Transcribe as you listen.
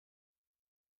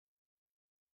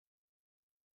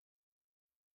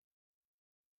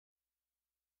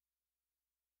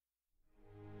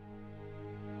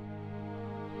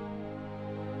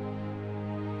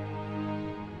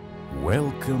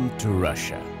Welcome to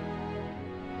Russia.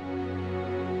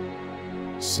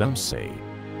 Some say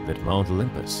that Mount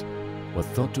Olympus was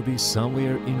thought to be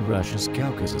somewhere in Russia's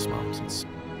Caucasus Mountains.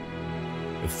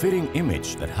 A fitting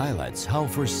image that highlights how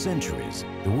for centuries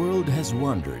the world has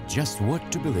wondered just what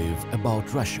to believe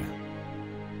about Russia.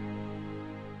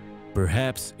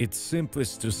 Perhaps it's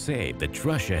simplest to say that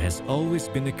Russia has always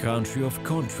been a country of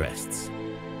contrasts.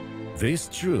 This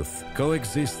truth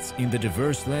coexists in the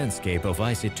diverse landscape of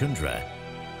icy tundra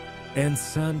and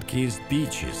sun-kissed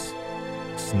beaches,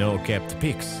 snow-capped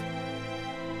peaks,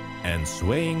 and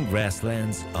swaying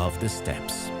grasslands of the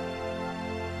steppes.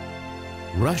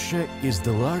 Russia is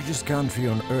the largest country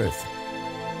on Earth,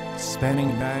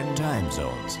 spanning 9 time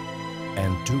zones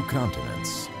and 2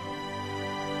 continents.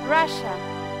 Russia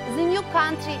is a new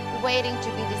country waiting to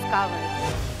be discovered.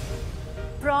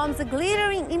 From the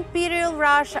glittering imperial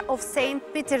Russia of St.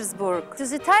 Petersburg to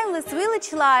the timeless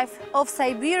village life of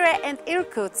Siberia and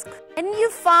Irkutsk, a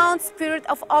newfound spirit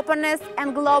of openness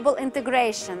and global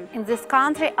integration in this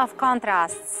country of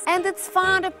contrasts. And it's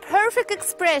found a perfect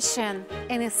expression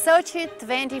in Sochi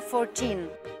 2014.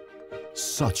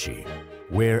 Sochi,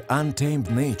 where untamed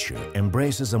nature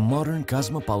embraces a modern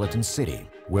cosmopolitan city,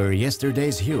 where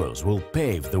yesterday's heroes will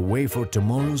pave the way for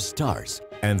tomorrow's stars,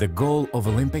 and the goal of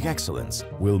Olympic excellence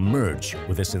will merge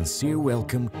with a sincere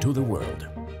welcome to the world.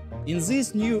 In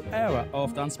this new era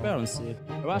of transparency,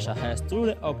 Russia has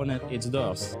truly opened its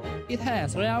doors. It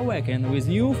has reawakened with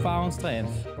newfound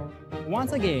strength.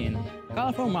 Once again,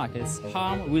 colorful markets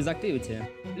hum with activity.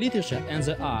 Literature and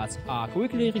the arts are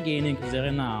quickly regaining the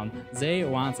renown they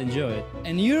once enjoyed.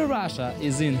 A new Russia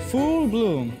is in full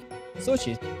bloom.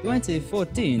 Sochi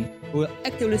 2014 will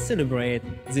actively celebrate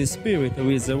this spirit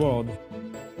with the world.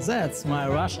 That's my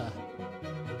Russia.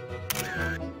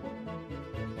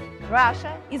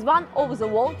 Russia is one of the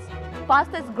world's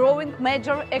fastest growing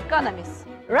major economies.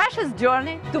 Russia's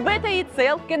journey to better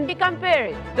itself can be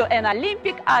compared to an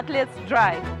Olympic athlete's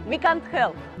drive. We can't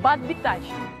help but be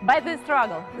touched by the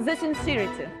struggle, the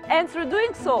sincerity, and through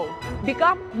doing so,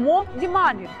 become more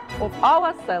demanding of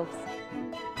ourselves.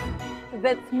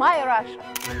 That's my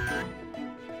Russia.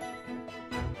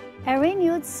 A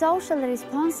renewed socially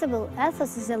responsible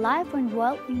ethos is alive and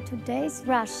well in today's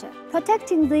Russia.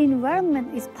 Protecting the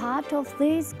environment is part of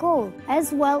this goal,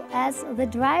 as well as the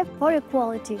drive for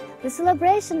equality, the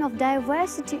celebration of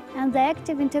diversity, and the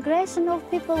active integration of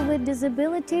people with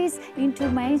disabilities into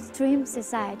mainstream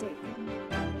society.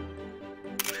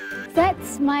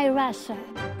 That's my Russia.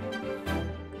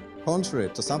 Contrary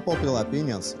to some popular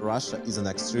opinions, Russia is an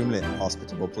extremely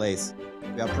hospitable place.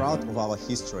 We are proud of our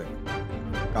history,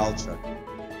 culture,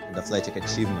 and athletic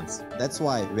achievements. That's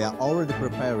why we are already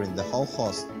preparing the whole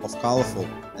host of colorful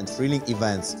and thrilling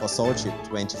events for Sochi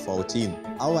 2014.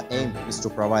 Our aim is to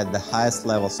provide the highest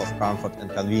levels of comfort and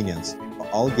convenience for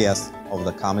all guests of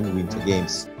the coming Winter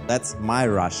Games. That's my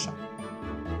Russia.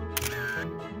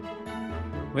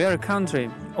 We are a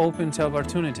country open to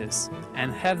opportunities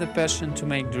and have the passion to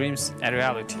make dreams a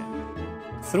reality.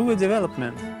 Through the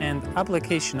development and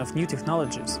application of new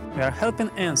technologies, we are helping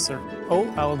answer all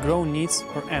our growing needs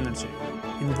for energy,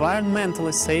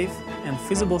 environmentally safe and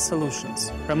feasible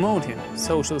solutions, promoting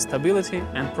social stability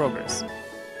and progress.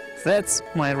 That's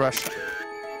my Russia.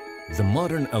 The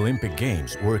modern Olympic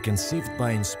Games were conceived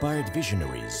by inspired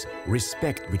visionaries,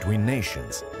 respect between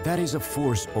nations, that is a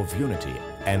force of unity,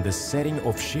 and the setting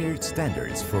of shared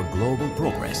standards for global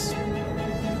progress.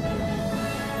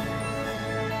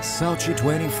 Sochi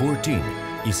 2014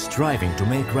 is striving to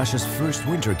make Russia's first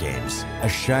Winter Games a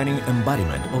shining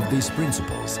embodiment of these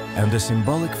principles and a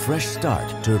symbolic fresh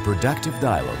start to a productive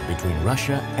dialogue between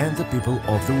Russia and the people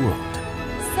of the world.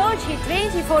 Sochi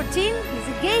 2014 is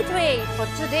a gateway for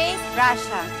today's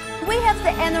Russia. We have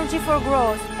the energy for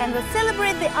growth and we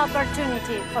celebrate the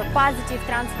opportunity for positive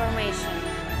transformation.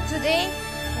 Today,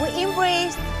 we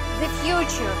embrace the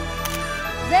future.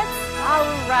 That's our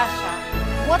Russia.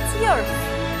 What's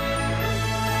yours?